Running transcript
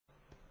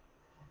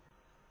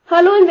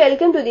Hello and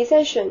welcome to the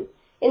session.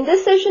 In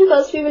this session,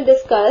 first we will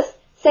discuss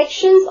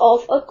sections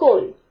of a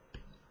cone.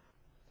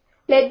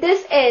 Let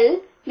this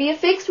L be a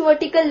fixed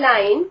vertical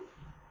line.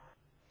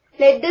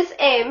 Let this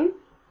M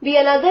be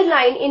another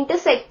line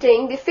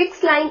intersecting the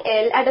fixed line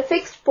L at a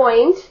fixed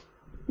point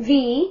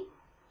V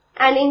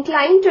and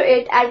inclined to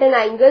it at an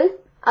angle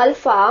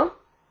alpha.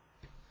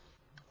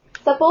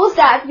 Suppose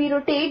that we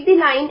rotate the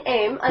line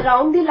M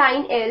around the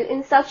line L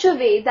in such a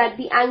way that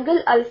the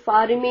angle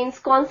alpha remains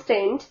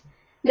constant.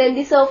 Then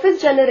the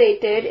surface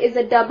generated is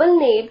a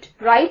double-naped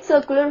right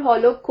circular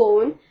hollow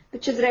cone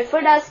which is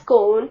referred as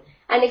cone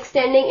and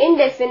extending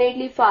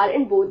indefinitely far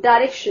in both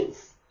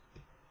directions.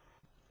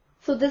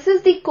 So this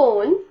is the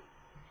cone.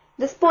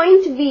 This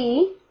point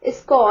V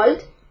is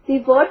called the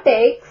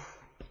vertex.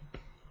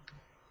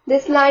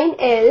 This line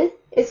L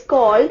is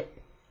called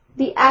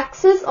the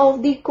axis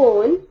of the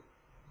cone.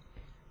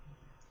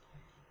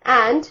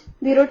 And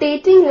the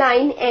rotating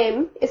line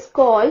M is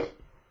called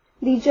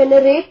the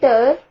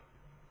generator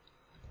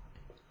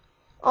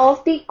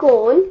of the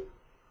cone.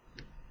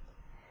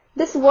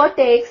 This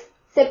vertex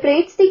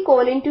separates the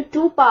cone into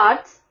two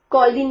parts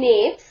called the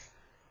napes.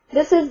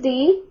 This is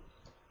the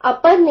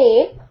upper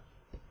nape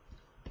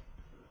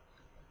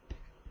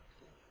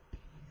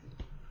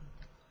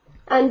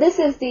and this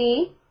is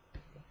the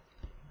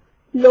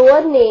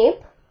lower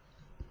nape.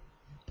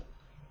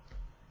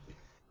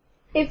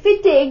 If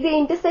we take the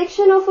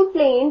intersection of a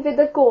plane with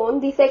a cone,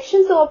 the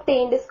section so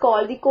obtained is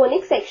called the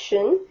conic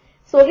section.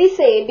 So we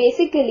say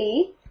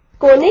basically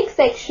conic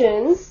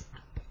sections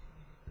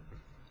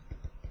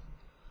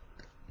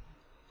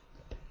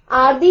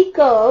are the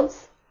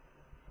curves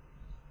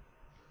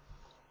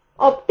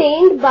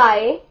obtained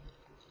by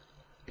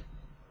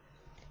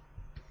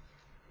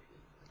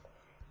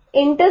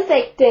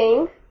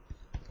intersecting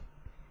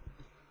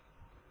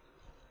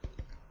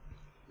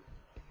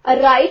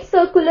a right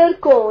circular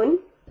cone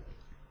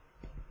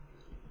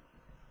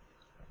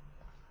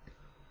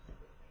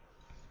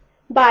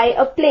by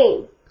a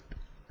plane.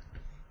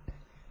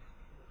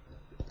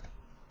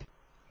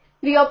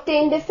 We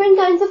obtain different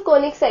kinds of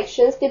conic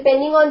sections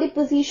depending on the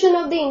position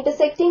of the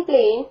intersecting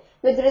plane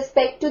with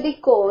respect to the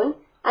cone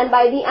and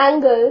by the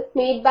angle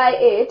made by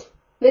it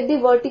with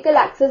the vertical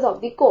axis of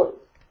the cone.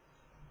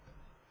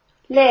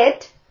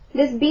 Let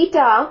this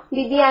beta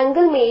be the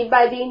angle made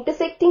by the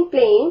intersecting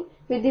plane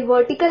with the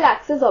vertical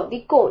axis of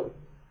the cone.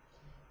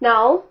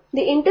 Now,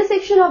 the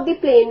intersection of the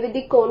plane with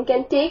the cone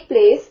can take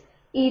place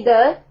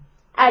either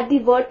at the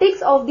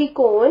vertex of the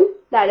cone,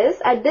 that is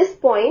at this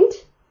point,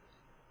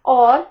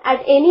 or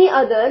at any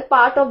other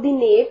part of the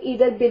nape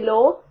either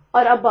below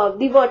or above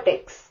the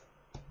vertex.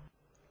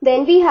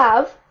 Then we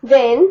have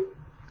when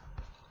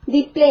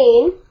the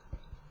plane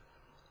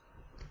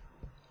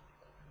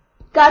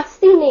cuts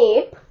the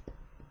nape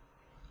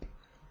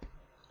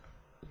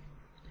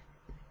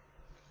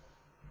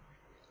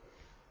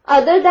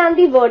other than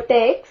the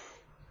vertex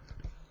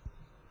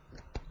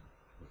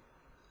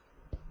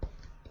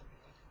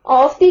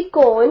of the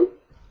cone,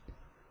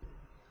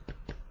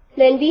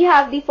 then we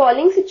have the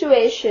following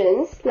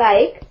situations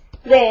like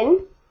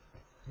when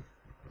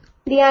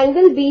the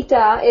angle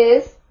beta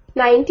is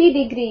 90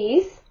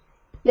 degrees,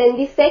 then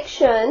the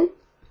section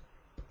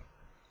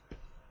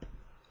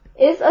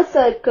is a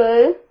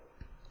circle.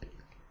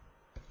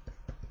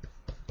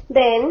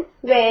 Then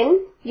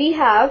when we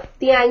have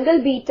the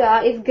angle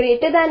beta is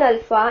greater than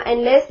alpha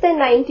and less than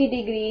 90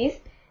 degrees,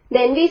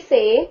 then we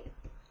say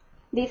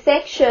the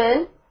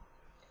section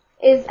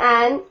is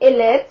an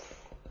ellipse.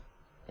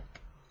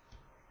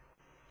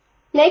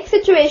 Next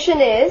situation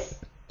is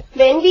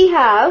when we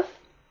have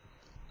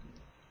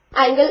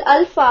angle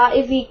alpha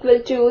is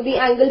equal to the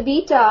angle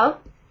beta,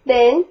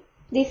 then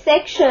the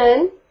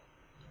section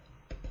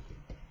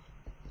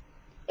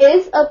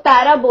is a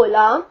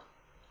parabola.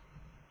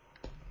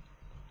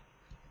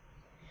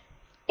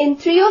 In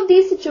three of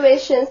these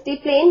situations, the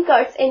plane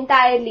cuts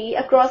entirely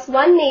across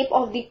one nape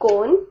of the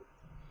cone.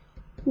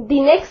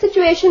 The next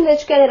situation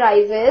which can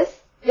arise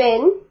is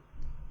when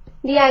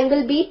the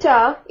angle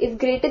beta is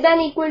greater than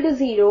or equal to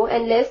 0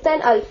 and less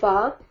than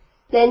alpha,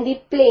 then the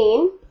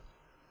plane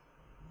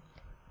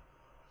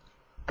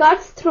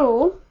cuts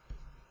through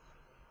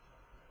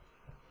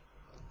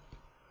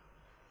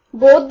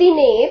both the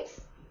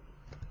napes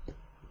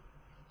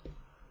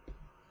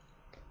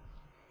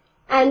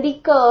and the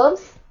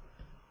curves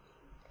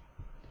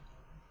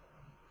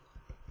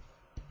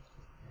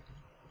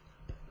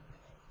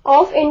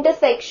of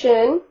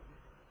intersection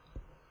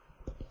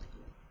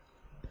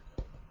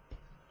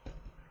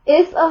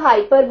is a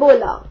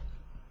hyperbola.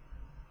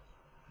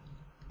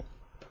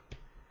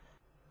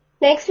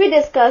 Next we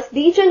discuss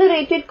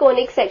degenerated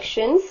conic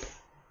sections.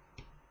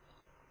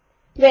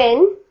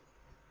 When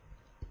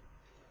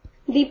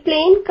the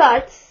plane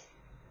cuts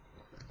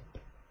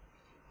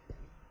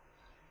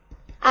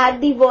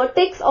at the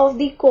vertex of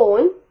the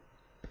cone,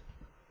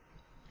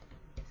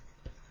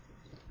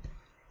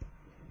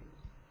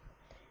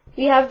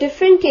 we have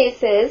different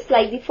cases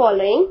like the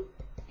following.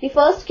 The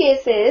first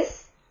case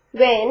is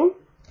when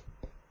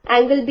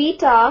angle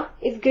beta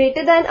is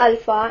greater than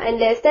alpha and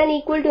less than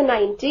equal to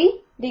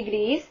 90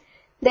 degrees,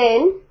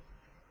 then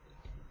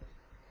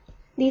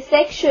the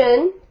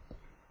section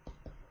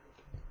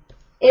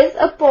is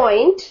a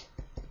point.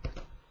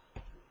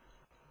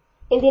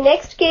 In the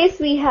next case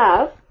we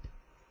have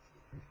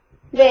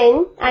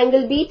when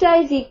angle beta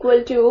is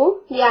equal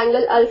to the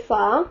angle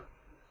alpha,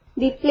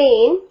 the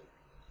plane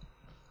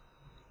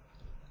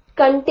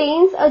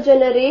contains a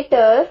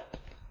generator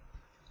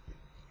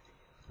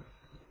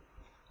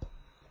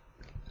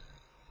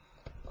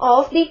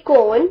of the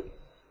cone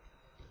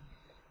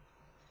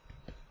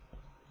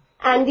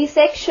and the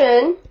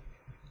section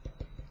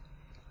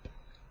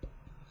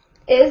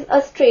is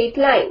a straight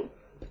line.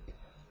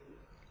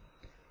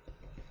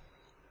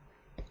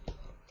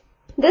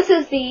 This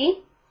is the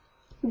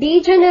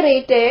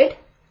degenerated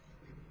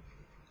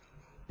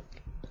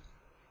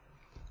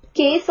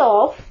case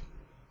of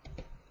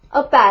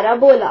a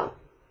parabola.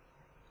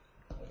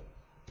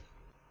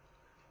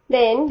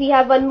 Then we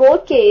have one more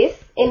case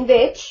in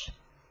which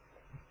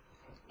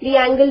the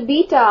angle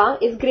beta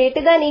is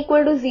greater than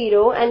equal to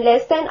 0 and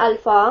less than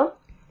alpha.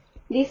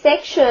 The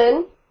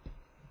section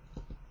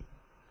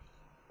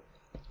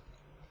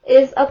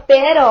is a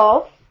pair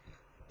of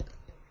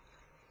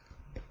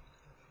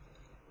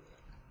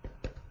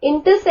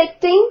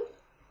intersecting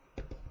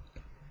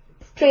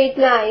straight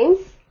lines,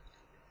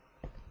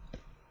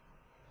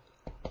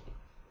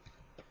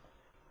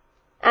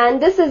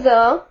 and this is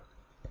a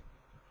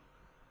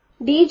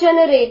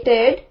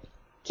degenerated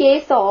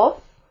case of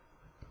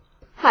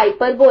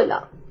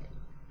hyperbola.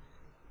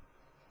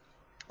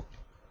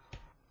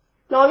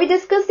 Now we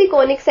discuss the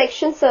conic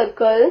section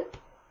circle.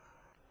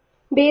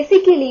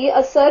 Basically,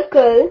 a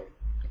circle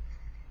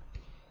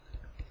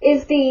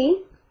is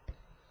the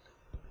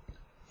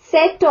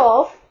set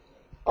of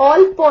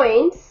all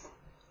points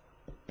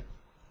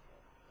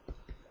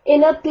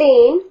in a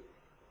plane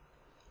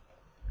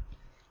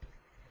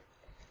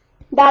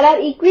that are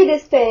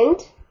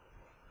equidistant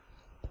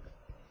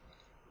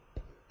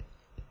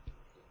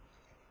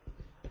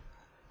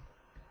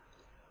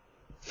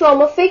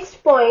from a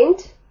fixed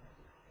point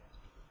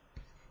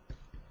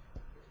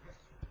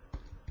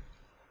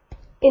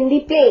in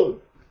the plane.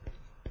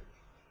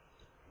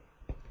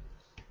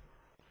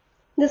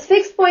 This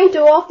fixed point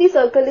O of the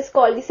circle is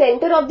called the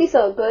center of the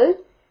circle.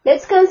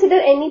 Let's consider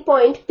any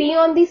point P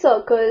on the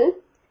circle.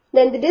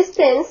 Then the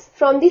distance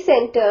from the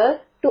center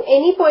to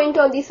any point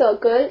on the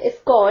circle is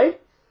called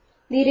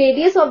the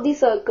radius of the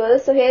circle.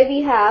 So here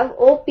we have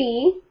OP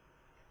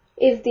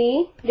is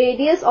the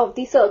radius of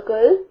the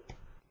circle.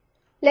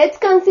 Let's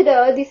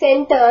consider the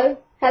center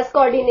has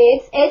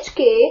coordinates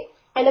HK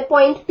and a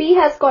point P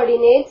has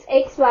coordinates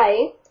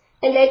XY,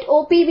 and let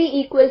OP be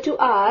equal to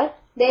R.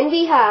 Then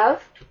we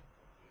have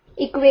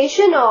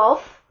equation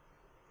of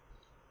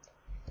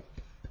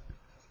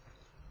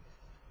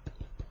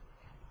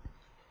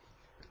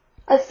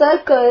a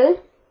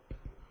circle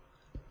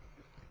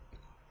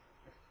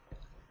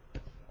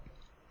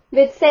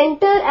with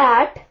center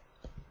at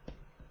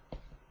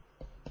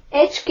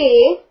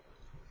HK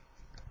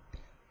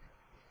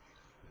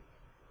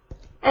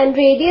and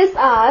radius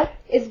R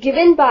is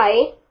given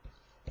by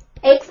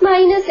x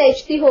minus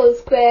h the whole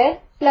square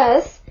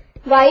plus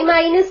y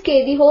minus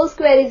k the whole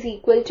square is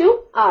equal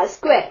to R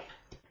square.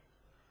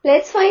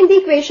 Let's find the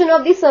equation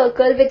of the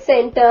circle with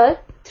center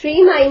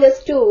 3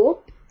 minus 2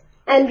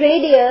 and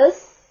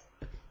radius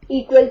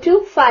equal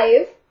to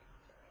 5.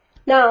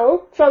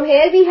 Now from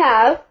here we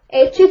have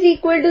h is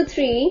equal to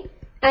 3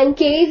 and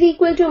k is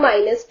equal to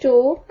minus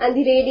 2 and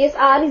the radius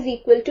R is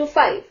equal to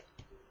 5.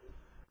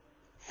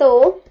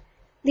 So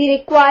the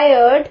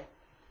required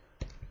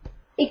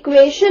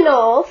equation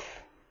of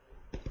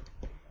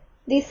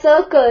the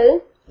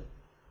circle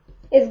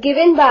is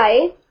given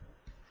by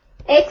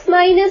x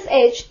minus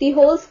h the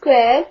whole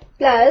square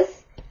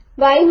plus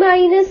y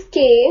minus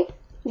k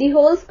the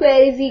whole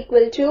square is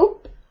equal to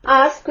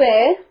R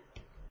square,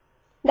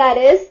 that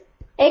is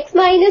x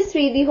minus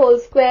 3 the whole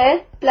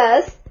square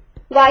plus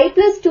y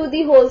plus 2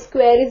 the whole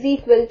square is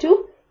equal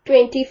to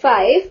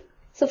 25.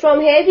 So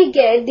from here we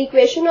get the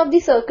equation of the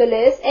circle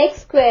is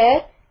x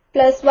square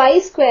plus y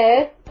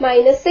square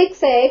minus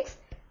 6x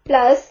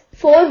plus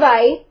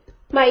 4y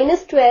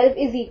minus 12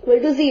 is equal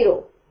to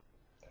 0.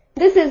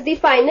 This is the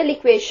final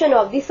equation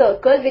of the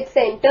circle with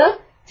center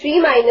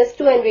 3 minus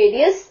 2 and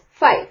radius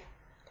 5.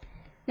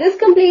 This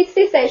completes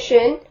the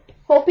session.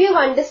 Hope you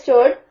have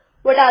understood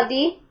what are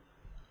the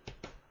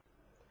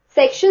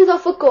sections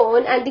of a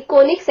cone and the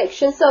conic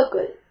section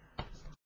circle.